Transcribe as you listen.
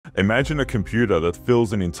Imagine a computer that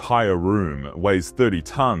fills an entire room, weighs 30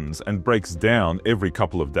 tons, and breaks down every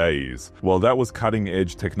couple of days. Well, that was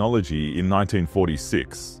cutting-edge technology in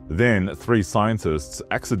 1946. Then, three scientists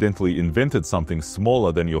accidentally invented something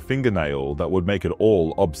smaller than your fingernail that would make it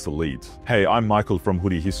all obsolete. Hey, I'm Michael from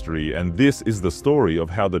Hoodie History, and this is the story of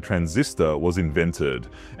how the transistor was invented,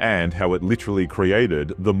 and how it literally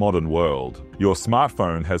created the modern world. Your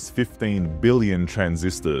smartphone has 15 billion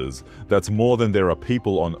transistors. That's more than there are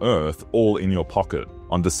people on Earth, all in your pocket.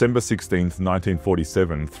 On December 16,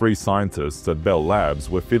 1947, three scientists at Bell Labs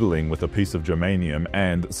were fiddling with a piece of germanium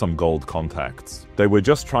and some gold contacts. They were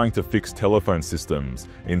just trying to fix telephone systems.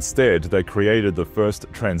 Instead, they created the first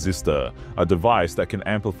transistor, a device that can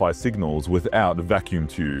amplify signals without vacuum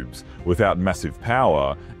tubes, without massive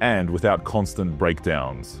power, and without constant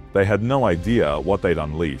breakdowns. They had no idea what they'd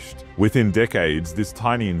unleashed. Within decades, this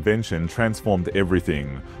tiny invention transformed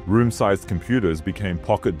everything. Room-sized computers became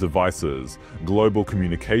pocket devices. Global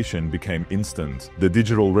communication became instant. The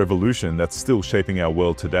digital revolution that's still shaping our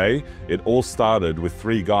world today, it all started with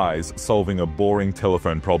three guys solving a boring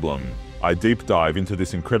telephone problem. I deep dive into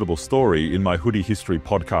this incredible story in my Hoodie History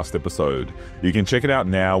podcast episode. You can check it out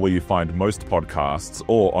now where you find most podcasts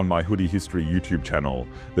or on my Hoodie History YouTube channel.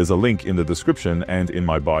 There's a link in the description and in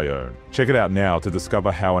my bio. Check it out now to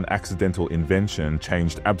discover how an accidental invention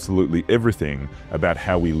changed absolutely everything about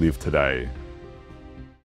how we live today.